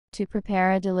To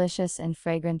prepare a delicious and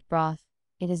fragrant broth,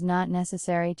 it is not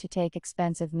necessary to take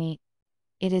expensive meat.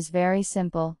 It is very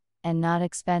simple, and not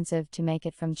expensive to make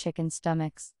it from chicken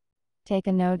stomachs. Take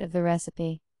a note of the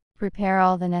recipe. Prepare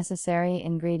all the necessary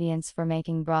ingredients for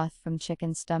making broth from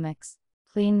chicken stomachs.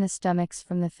 Clean the stomachs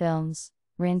from the films,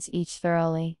 rinse each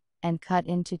thoroughly, and cut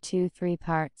into 2-3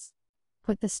 parts.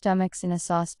 Put the stomachs in a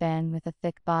saucepan with a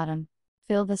thick bottom.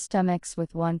 Fill the stomachs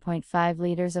with 1.5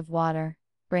 liters of water,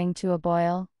 bring to a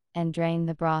boil, and drain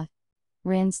the broth.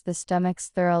 Rinse the stomachs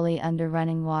thoroughly under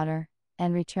running water,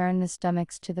 and return the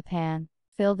stomachs to the pan.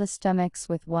 Fill the stomachs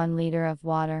with 1 liter of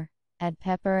water, add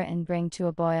pepper and bring to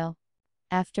a boil.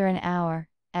 After an hour,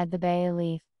 add the bay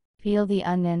leaf. Peel the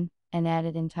onion, and add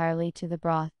it entirely to the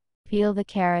broth. Peel the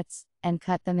carrots, and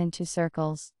cut them into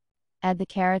circles. Add the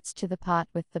carrots to the pot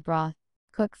with the broth.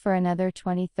 Cook for another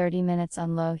 20-30 minutes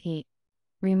on low heat.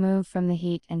 Remove from the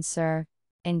heat and serve.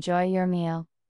 Enjoy your meal.